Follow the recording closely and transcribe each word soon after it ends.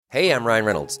Hey, I'm Ryan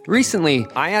Reynolds. Recently,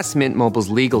 I asked Mint Mobile's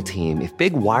legal team if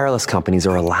big wireless companies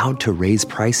are allowed to raise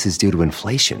prices due to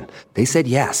inflation. They said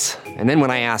yes. And then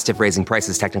when I asked if raising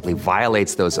prices technically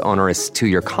violates those onerous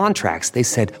two-year contracts, they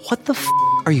said, "What the f***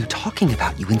 are you talking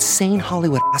about, you insane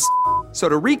Hollywood ass?" So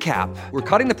to recap, we're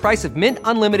cutting the price of Mint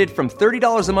Unlimited from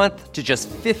 $30 a month to just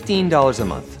 $15 a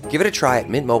month. Give it a try at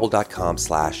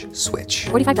mintmobile.com/switch.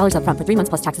 $45 up front for 3 months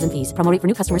plus taxes and fees. Promo rate for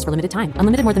new customers for limited time.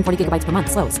 Unlimited more than 40 gigabytes per month.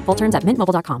 Slows full terms at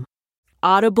mintmobile.com.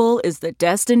 Audible is the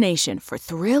destination for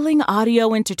thrilling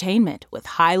audio entertainment with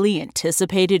highly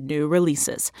anticipated new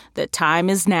releases. The time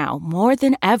is now more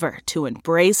than ever to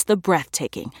embrace the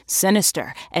breathtaking,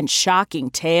 sinister, and shocking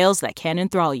tales that can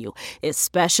enthrall you,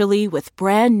 especially with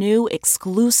brand new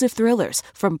exclusive thrillers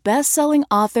from best-selling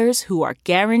authors who are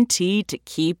guaranteed to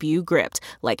keep you gripped,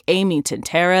 like Amy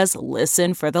Tintera's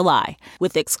Listen for the Lie.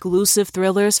 With exclusive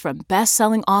thrillers from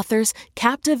best-selling authors,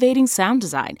 captivating sound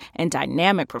design, and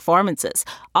dynamic performances,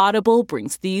 Audible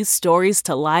brings these stories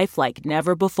to life like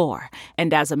never before.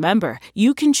 And as a member,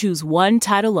 you can choose one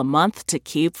title a month to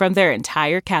keep from their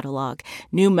entire catalog.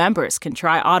 New members can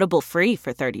try Audible free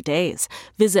for 30 days.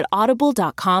 Visit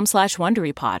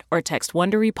audible.com/WonderyPod or text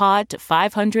WonderyPod to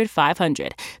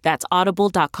 500-500. That's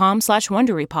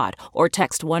audible.com/WonderyPod or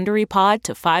text WonderyPod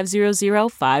to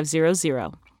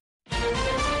 500-500.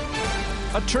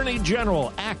 Attorney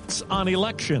General acts on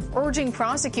election. Urging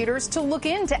prosecutors to look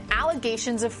into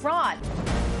allegations of fraud.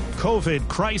 COVID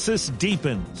crisis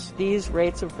deepens. These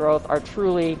rates of growth are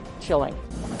truly chilling.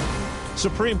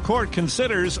 Supreme Court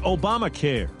considers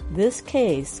Obamacare. This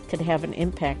case could have an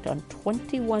impact on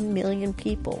 21 million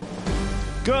people.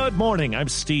 Good morning. I'm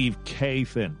Steve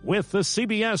Kathan with the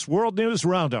CBS World News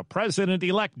Roundup.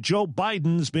 President-elect Joe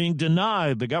Biden's being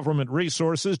denied the government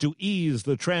resources to ease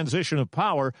the transition of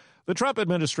power. The Trump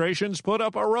administration's put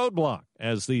up a roadblock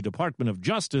as the Department of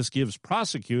Justice gives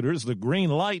prosecutors the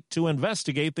green light to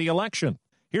investigate the election.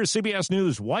 Here's CBS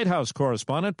News White House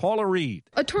correspondent Paula Reed.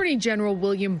 Attorney General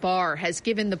William Barr has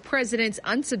given the president's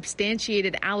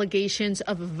unsubstantiated allegations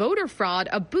of voter fraud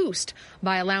a boost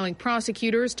by allowing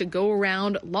prosecutors to go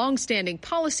around longstanding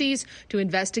policies to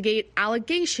investigate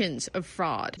allegations of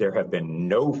fraud. There have been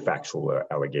no factual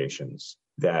allegations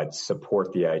that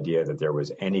support the idea that there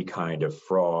was any kind of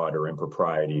fraud or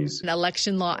improprieties. An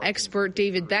election law expert,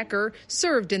 David Becker,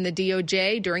 served in the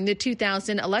DOJ during the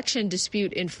 2000 election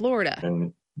dispute in Florida.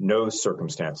 In no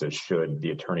circumstances should the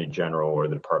Attorney General or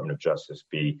the Department of Justice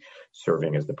be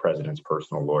serving as the president's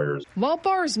personal lawyers. While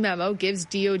Barr's memo gives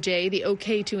DOJ the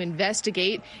okay to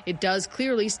investigate, it does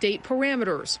clearly state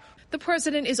parameters. The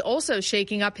president is also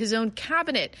shaking up his own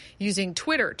cabinet, using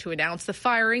Twitter to announce the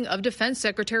firing of Defense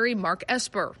Secretary Mark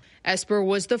Esper. Esper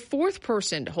was the fourth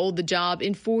person to hold the job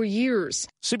in 4 years.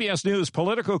 CBS News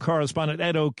political correspondent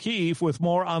Ed O'Keefe with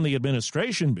more on the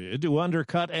administration bid to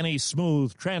undercut any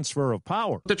smooth transfer of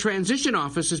power. The transition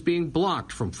office is being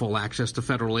blocked from full access to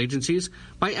federal agencies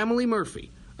by Emily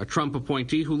Murphy, a Trump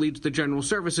appointee who leads the General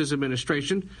Services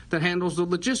Administration that handles the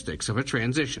logistics of a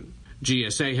transition.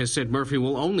 GSA has said Murphy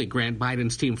will only grant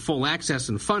Biden's team full access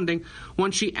and funding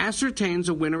once she ascertains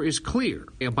a winner is clear.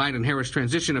 A Biden-Harris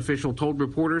transition official told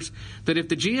reporters that if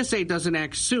the GSA doesn't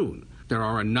act soon, there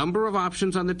are a number of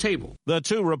options on the table. The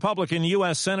two Republican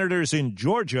U.S. senators in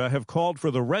Georgia have called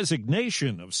for the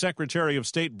resignation of Secretary of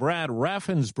State Brad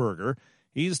Raffensperger.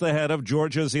 He's the head of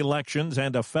Georgia's elections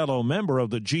and a fellow member of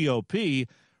the GOP.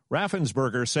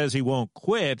 Raffensperger says he won't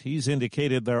quit. He's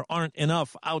indicated there aren't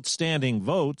enough outstanding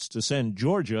votes to send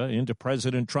Georgia into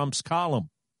President Trump's column.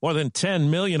 More than 10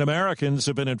 million Americans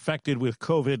have been infected with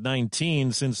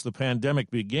COVID-19 since the pandemic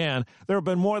began. There have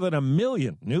been more than 1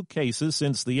 million new cases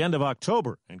since the end of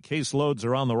October, and caseloads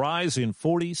are on the rise in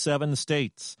 47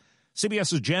 states.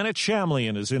 CBS's Janet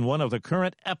Shamlian is in one of the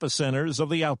current epicenters of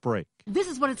the outbreak. This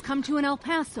is what it's come to in El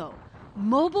Paso.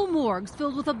 Mobile morgues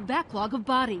filled with a backlog of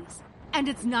bodies. And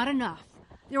it's not enough.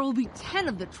 There will be 10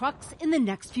 of the trucks in the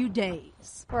next few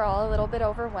days. We're all a little bit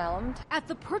overwhelmed. At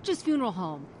the Purchase Funeral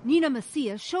Home, Nina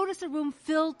Macias showed us a room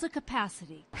filled to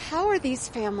capacity. How are these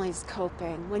families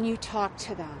coping when you talk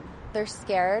to them? They're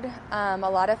scared. A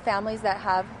lot of families that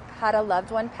have had a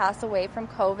loved one pass away from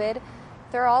COVID,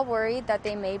 they're all worried that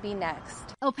they may be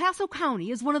next. El Paso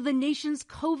County is one of the nation's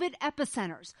COVID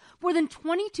epicenters. More than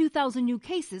 22,000 new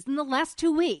cases in the last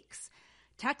 2 weeks.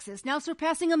 Texas now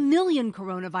surpassing 1 million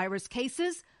coronavirus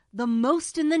cases, the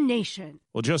most in the nation.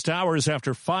 Well, just hours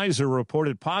after Pfizer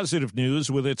reported positive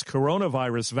news with its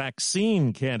coronavirus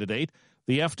vaccine candidate,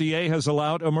 the FDA has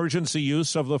allowed emergency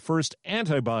use of the first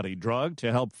antibody drug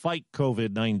to help fight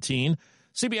COVID-19.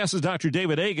 CBS's Dr.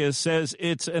 David Agus says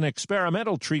it's an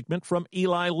experimental treatment from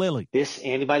Eli Lilly. This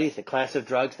antibody is a class of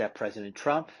drugs that President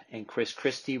Trump and Chris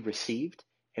Christie received,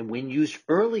 and when used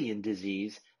early in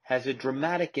disease, has a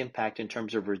dramatic impact in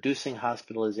terms of reducing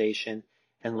hospitalization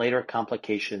and later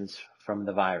complications from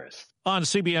the virus. On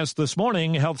CBS This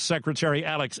Morning, Health Secretary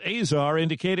Alex Azar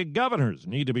indicated governors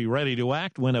need to be ready to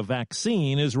act when a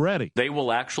vaccine is ready. They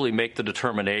will actually make the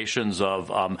determinations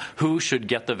of who should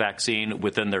get the vaccine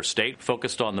within their state,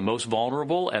 focused on the most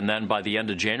vulnerable. And then by the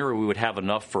end of January, we would have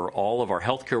enough for all of our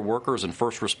healthcare workers and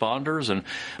first responders. And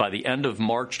by the end of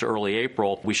March to early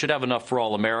April, we should have enough for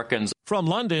all Americans. From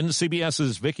London,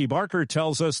 CBS's Vicky Barker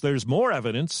tells us there's more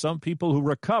evidence some people who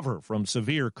recover from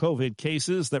severe COVID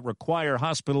cases that require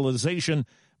hospitalization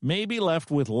may be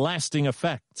left with lasting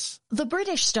effects. The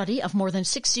British study of more than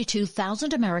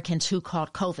 62,000 Americans who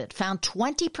caught COVID found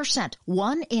 20%,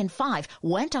 1 in 5,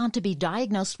 went on to be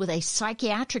diagnosed with a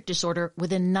psychiatric disorder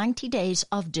within 90 days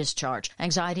of discharge.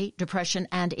 Anxiety, depression,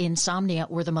 and insomnia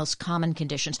were the most common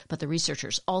conditions, but the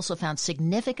researchers also found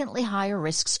significantly higher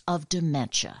risks of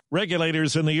dementia.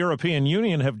 Regulators in the European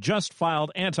Union have just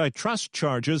filed antitrust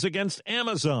charges against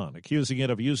Amazon, accusing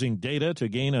it of using data to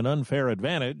gain an unfair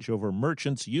advantage over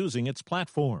merchants using its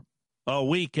platform. A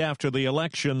week after the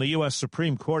election, the U.S.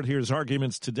 Supreme Court hears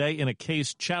arguments today in a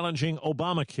case challenging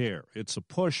Obamacare. It's a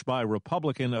push by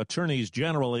Republican attorneys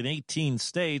general in 18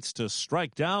 states to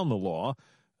strike down the law,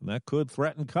 and that could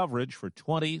threaten coverage for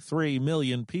 23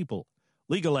 million people.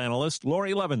 Legal analyst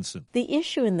Lori Levinson. The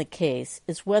issue in the case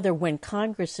is whether when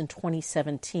Congress in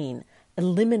 2017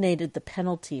 eliminated the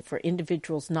penalty for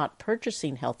individuals not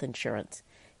purchasing health insurance,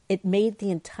 it made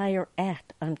the entire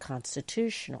act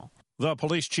unconstitutional. The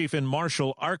police chief in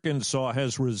Marshall, Arkansas,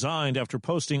 has resigned after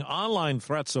posting online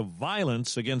threats of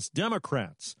violence against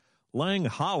Democrats. Lang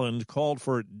Holland called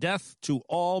for death to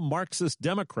all Marxist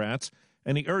Democrats,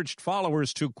 and he urged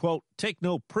followers to, quote, take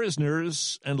no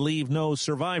prisoners and leave no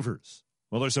survivors.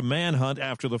 Well, there's a manhunt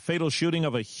after the fatal shooting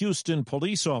of a Houston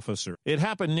police officer. It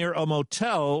happened near a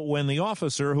motel when the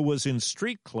officer, who was in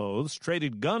street clothes,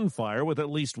 traded gunfire with at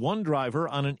least one driver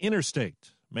on an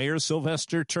interstate. Mayor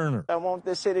Sylvester Turner. I want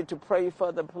this city to pray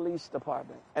for the police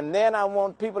department. And then I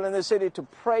want people in the city to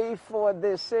pray for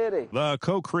this city. The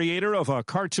co-creator of a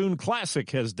cartoon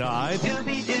classic has died.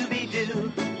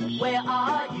 Doobie-doobie-doo, where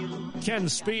are you? Ken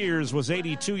Spears was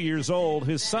 82 years old.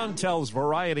 His son tells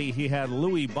Variety he had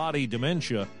Lewy body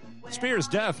dementia. Spears'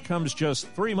 death comes just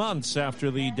 3 months after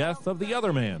the death of the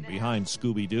other man behind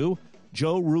Scooby-Doo,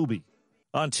 Joe Ruby.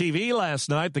 On TV last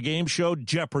night, the game show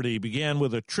Jeopardy began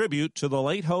with a tribute to the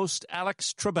late host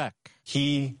Alex Trebek.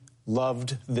 He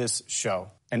loved this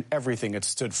show and everything it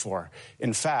stood for.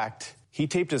 In fact, he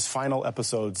taped his final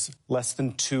episodes less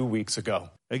than 2 weeks ago.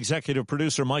 Executive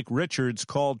producer Mike Richards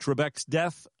called Trebek's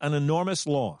death an enormous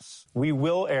loss. We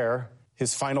will air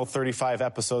his final 35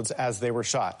 episodes as they were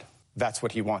shot. That's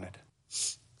what he wanted.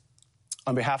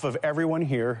 On behalf of everyone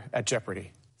here at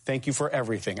Jeopardy, thank you for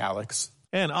everything, Alex.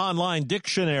 An online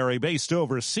dictionary based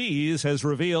overseas has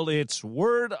revealed its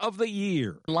word of the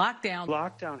year. Lockdown.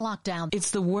 Lockdown. Lockdown.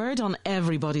 It's the word on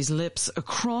everybody's lips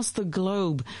across the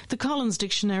globe. The Collins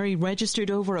Dictionary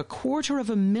registered over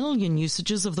 250,000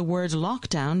 usages of the word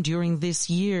lockdown during this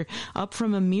year, up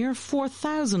from a mere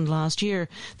 4,000 last year.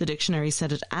 The dictionary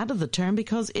said it added the term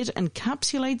because it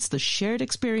encapsulates the shared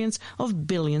experience of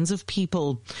billions of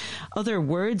people. Other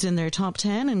words in their top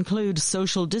 10 include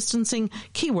social distancing,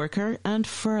 key worker, and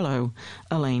furlough.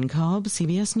 Elaine Cobb,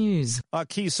 CBS News. A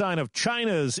key sign of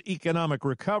China's economic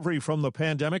recovery from the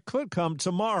pandemic could come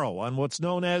tomorrow on what's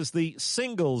known as the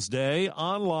Singles Day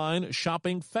online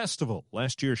shopping festival.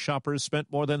 Last year, shoppers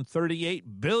spent more than $38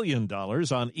 billion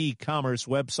on e-commerce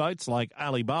websites like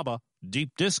Alibaba. Deep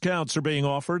discounts are being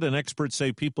offered, and experts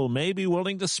say people may be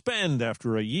willing to spend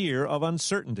after a year of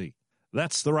uncertainty.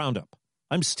 That's the Roundup.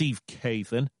 I'm Steve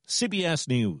Kathan, CBS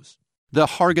News. The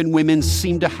Hargan women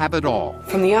seem to have it all.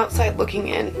 From the outside looking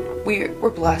in, we were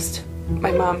blessed.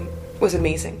 My mom was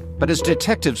amazing. But as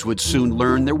detectives would soon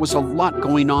learn, there was a lot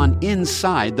going on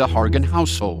inside the Hargan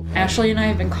household. Ashley and I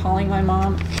have been calling my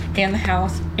mom and the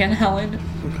house and Helen.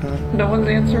 No one's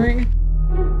answering.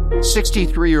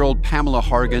 63-year-old Pamela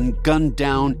Hargan gunned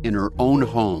down in her own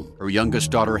home. Her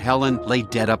youngest daughter, Helen, lay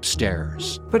dead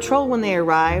upstairs. Patrol, when they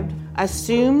arrived,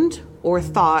 assumed or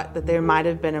thought that there might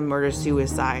have been a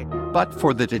murder-suicide. But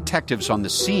for the detectives on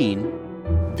the scene,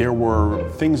 there were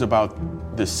things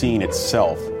about the scene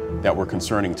itself that were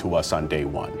concerning to us on day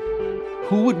one.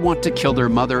 Who would want to kill their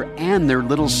mother and their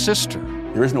little sister?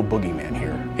 There is no boogeyman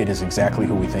here. It is exactly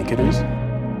who we think it is.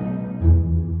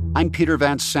 I'm Peter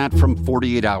Van Sant from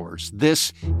 48 Hours.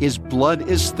 This is Blood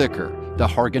is Thicker, The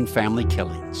Hargan Family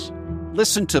Killings.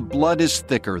 Listen to Blood is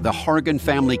Thicker, The Hargan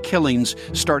Family Killings,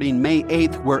 starting May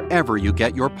 8th, wherever you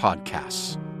get your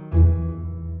podcasts.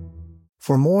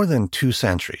 For more than 2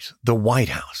 centuries, the White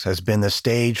House has been the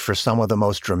stage for some of the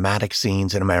most dramatic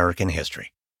scenes in American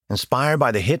history. Inspired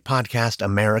by the hit podcast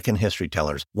American History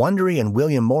Tellers, Wondery and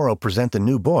William Morrow present the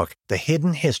new book, The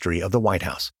Hidden History of the White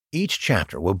House. Each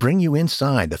chapter will bring you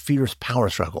inside the fierce power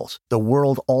struggles, the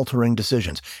world-altering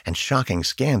decisions, and shocking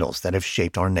scandals that have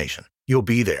shaped our nation. You'll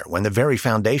be there when the very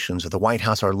foundations of the White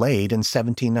House are laid in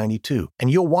 1792,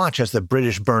 and you'll watch as the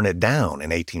British burn it down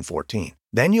in 1814.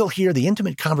 Then you'll hear the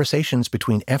intimate conversations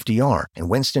between FDR and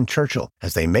Winston Churchill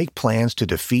as they make plans to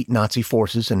defeat Nazi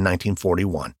forces in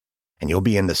 1941. And you'll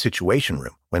be in the Situation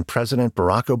Room when President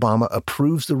Barack Obama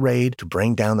approves the raid to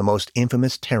bring down the most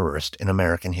infamous terrorist in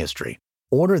American history.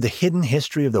 Order The Hidden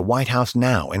History of the White House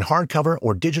now in hardcover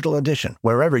or digital edition,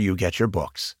 wherever you get your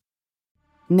books.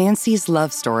 Nancy's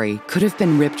love story could have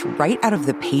been ripped right out of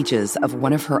the pages of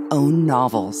one of her own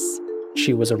novels.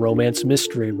 She was a romance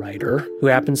mystery writer who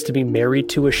happens to be married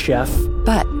to a chef.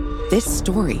 But this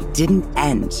story didn't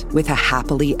end with a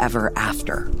happily ever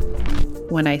after.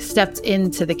 When I stepped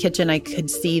into the kitchen, I could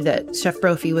see that Chef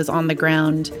Brophy was on the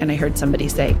ground, and I heard somebody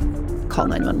say, "Call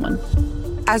 911."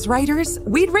 As writers,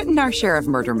 we'd written our share of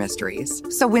murder mysteries.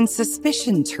 So when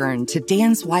suspicion turned to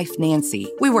Dan's wife, Nancy,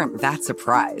 we weren't that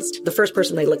surprised. The first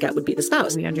person they look at would be the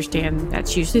spouse. We understand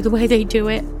that's usually the way they do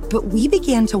it. But we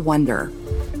began to wonder,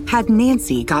 had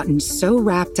Nancy gotten so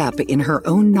wrapped up in her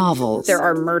own novels... There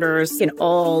are murders in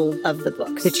all of the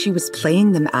books. ...that she was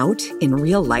playing them out in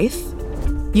real life?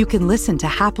 You can listen to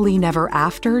Happily Never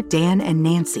After, Dan and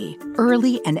Nancy,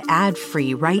 early and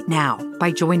ad-free right now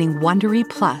by joining Wondery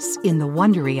Plus in the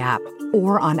Wondery app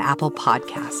or on Apple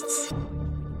Podcasts.